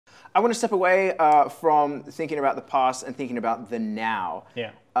I want to step away from thinking about the past and thinking about the now.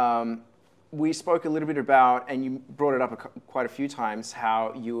 Yeah. We spoke a little bit about, and you brought it up quite a few times,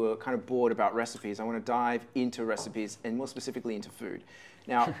 how you were kind of bored about recipes. I want to dive into recipes and more specifically into food.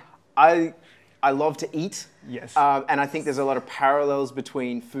 Now, I love to eat. Yes. And I think there's a lot of parallels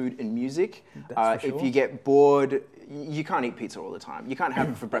between food and music. That's for sure. If you get bored, you can't eat pizza all the time. You can't have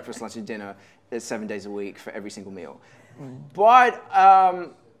it for breakfast, lunch, and dinner 7 days a week for every single meal. But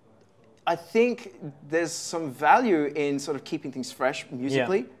I think there's some value in sort of keeping things fresh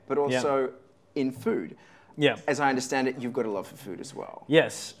musically, but also in food. Yeah. As I understand it, you've got a love for food as well.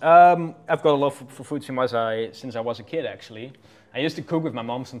 Yes. I've got a love for food since I was a kid, actually. I used to cook with my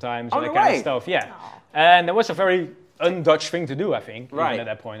mom sometimes, and that kind of stuff. Yeah. Aww. And it was a very un-Dutch thing to do, I think, even at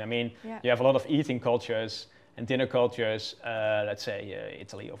that point. I mean, you have a lot of eating cultures and dinner cultures, let's say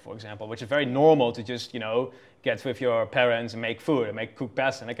Italy, for example, which is very normal to just, get with your parents and make food and cook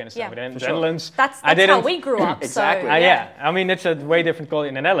pasta and that kind of stuff. But in the Netherlands, that's how we grew up. Exactly. So, yeah. I mean, it's a way different culture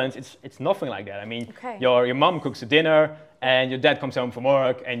in the Netherlands. It's nothing like that. I mean, your mom cooks a dinner and your dad comes home from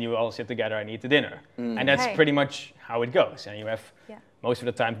work and you all sit together and eat the dinner. And that's pretty much how it goes. And you have most of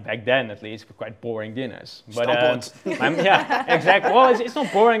the time back then, at least, quite boring dinners. But yeah, exactly. Well, it's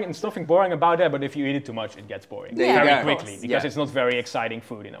not boring. It's nothing boring about that. But if you eat it too much, it gets boring very quickly because it's not very exciting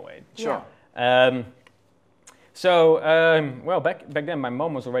food in a way. Sure. Well, back then my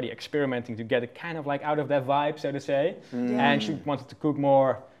mom was already experimenting to get it kind of like out of that vibe, so to say. And she wanted to cook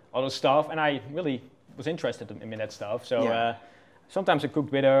more other stuff, and I really was interested in that stuff. So sometimes I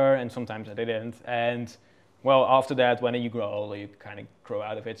cooked with her, and sometimes I didn't. And well, after that, when you grow older, you kind of grow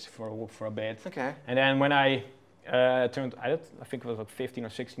out of it for a bit. Okay. And then when I turned, I think it was like 15 or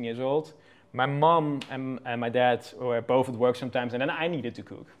 16 years old, my mom and my dad were both at work sometimes, and then I needed to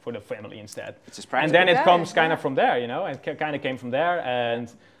cook for the family instead. It's just practical. And then it comes kind of from there, it kind of came from there,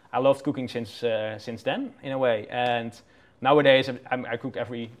 and I loved cooking since then, in a way. And nowadays, I cook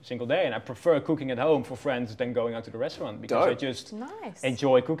every single day, and I prefer cooking at home for friends than going out to the restaurant, because I just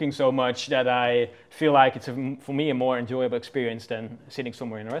enjoy cooking so much that I feel like it's, for me, a more enjoyable experience than sitting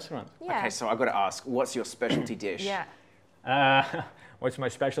somewhere in a restaurant. Yeah. Okay, so I've got to ask, what's your specialty dish? What's my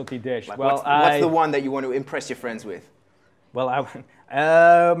specialty dish? Like, what's the one that you want to impress your friends with? Well,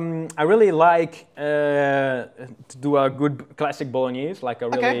 I really like to do a good classic bolognese, like a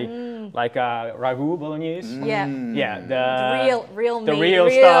really like a ragu bolognese. The real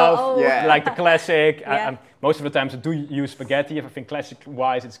stuff, like the classic. Most of the times I do use spaghetti. I think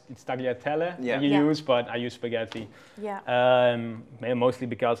classic-wise it's tagliatelle that you use, but I use spaghetti. Mostly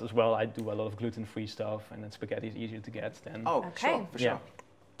because as well I do a lot of gluten-free stuff, and then spaghetti is easier to get than. Sure, for sure.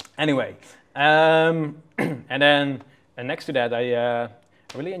 Anyway, and then. And next to that,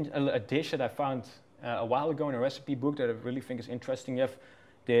 a dish that I found a while ago in a recipe book that I really think is interesting. You have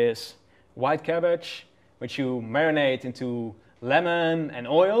this white cabbage, which you marinate into lemon and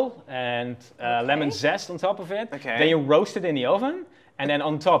oil and lemon zest on top of it. Then you roast it in the oven, and then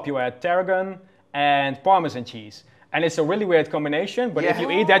on top you add tarragon and Parmesan cheese. And it's a really weird combination, but if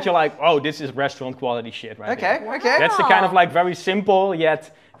you eat that, you're like, oh, this is restaurant quality shit right there. That's the kind of like very simple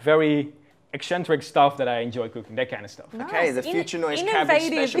yet very eccentric stuff that I enjoy cooking, that kind of stuff. Nice. Okay, the Phuture Noize cabbage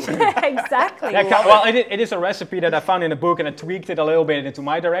special. Exactly. Well, it is a recipe that I found in a book, and I tweaked it a little bit into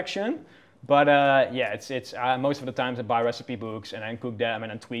my direction. But it's most of the times I buy recipe books and then cook them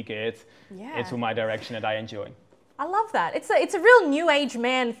and then tweak it into my direction that I enjoy. I love that. It's a real new age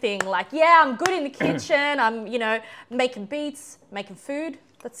man thing. Like, I'm good in the kitchen. I'm making beats, making food.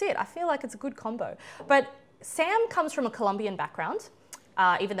 That's it. I feel like it's a good combo. But Sam comes from a Colombian background.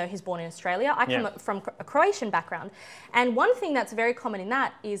 Even though he's born in Australia. I come from a Croatian background. And one thing that's very common in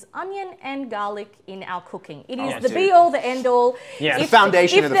that is onion and garlic in our cooking. It is the be-all, the end-all. Yeah, the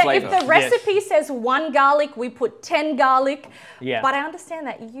foundation of the flavor. If the recipe says 1 garlic, we put 10 garlic. Yeah. But I understand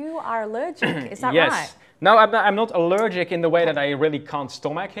that you are allergic. Is that right? No, I'm not allergic in the way that I really can't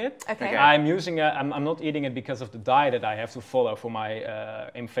stomach it. Okay. I'm not eating it because of the diet that I have to follow for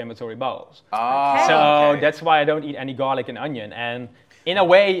my inflammatory bowels. That's why I don't eat any garlic and onion. And in a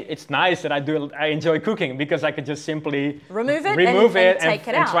way, it's nice that I enjoy cooking, because I can just simply remove it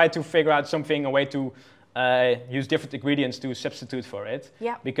and try to figure out a way to use different ingredients to substitute for it.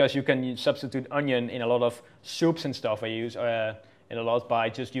 Yeah. Because you can substitute onion in a lot of soups and stuff. I use in a lot by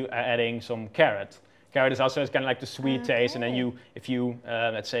just adding some carrot. Carrot is also kind of like the sweet taste, and then if you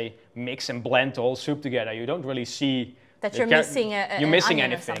let's say mix and blend the whole soup together, you don't really see that you're missing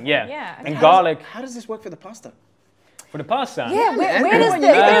anything. And garlic. How does this work for the pasta? For the pasta? Yeah, where does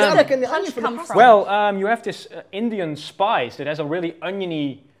the punch come from? Well, you have this Indian spice that has a really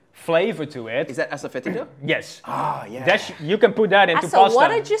oniony flavor to it. Is that asafoetida? Yes. Ah, yeah. You can put that into So pasta. what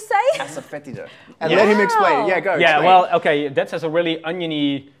did you say? Asafoetida. And let him explain it. Yeah, go. Yeah, explain. well, okay, that has a really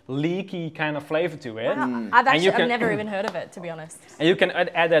oniony, leaky kind of flavor to it. Wow. I've can- never even heard of it, to be honest. And you can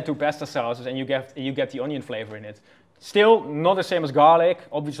add that to pasta sauces, and you get the onion flavor in it. Still not the same as garlic,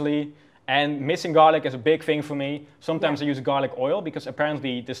 obviously. And missing garlic is a big thing for me. Sometimes I use garlic oil because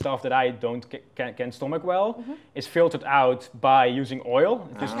apparently the stuff that I don't can stomach well is filtered out by using oil.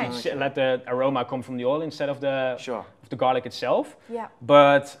 Just to let the aroma come from the oil instead of the garlic itself. Yeah.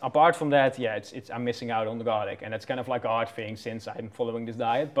 But apart from that, yeah, I'm missing out on the garlic, and that's kind of like a hard thing since I'm following this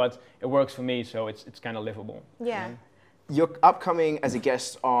diet. But it works for me, so it's kind of livable. Yeah. You're upcoming as a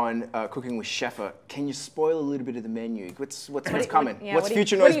guest on Cooking with Shefa. Can you spoil a little bit of the menu? What's coming? What's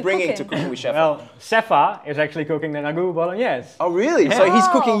Phuture Noize bringing to Cooking with Shefa? Well, Sefa is actually cooking the ragu bolognese. Oh, really? So he's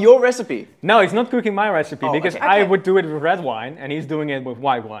cooking your recipe? No, he's not cooking my recipe because okay. I would do it with red wine, and he's doing it with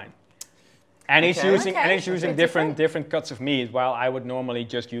white wine. And he's using different cuts of meat, while I would normally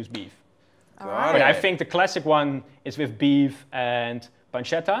just use beef. Alright. But I think the classic one is with beef and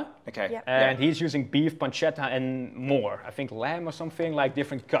pancetta. Okay. Yep. And he's using beef, pancetta, and more. I think lamb or something, like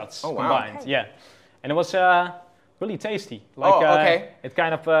different cuts combined. Okay. Yeah. And it was really tasty. Like, It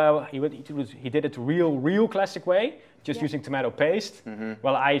kind of, he did it real classic way, just using tomato paste.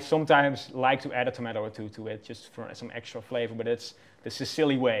 Well, I sometimes like to add a tomato or two to it, just for some extra flavor, but it's the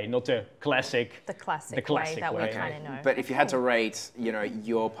Sicily way, not the classic. The classic way way that we kind of know. But if you had to rate,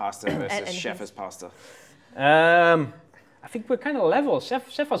 your pasta versus Shefa's pasta. I think we're kind of level.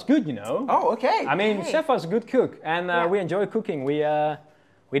 Sefa's good, you know. Oh, okay. I mean, Sefa's a good cook, and we enjoy cooking. We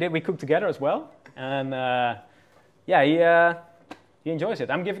cook together as well, and he enjoys it.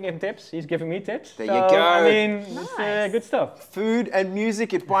 I'm giving him tips. He's giving me tips. There you go. I mean, Nice. it's good stuff. Food and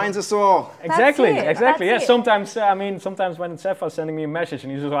music, it binds us all. Exactly. it, Yeah. that's it. Sometimes when Sefa's sending me a message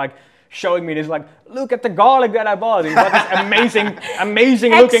and he's just like showing me this, like, look at the garlic that I bought. He's got this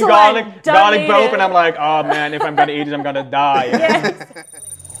amazing looking Excellent. garlic Don't bulb, eat and it. I'm like, oh man, if I'm gonna eat it, I'm gonna die. Yes.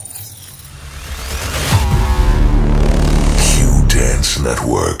 Q Dance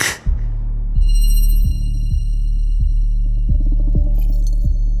Network.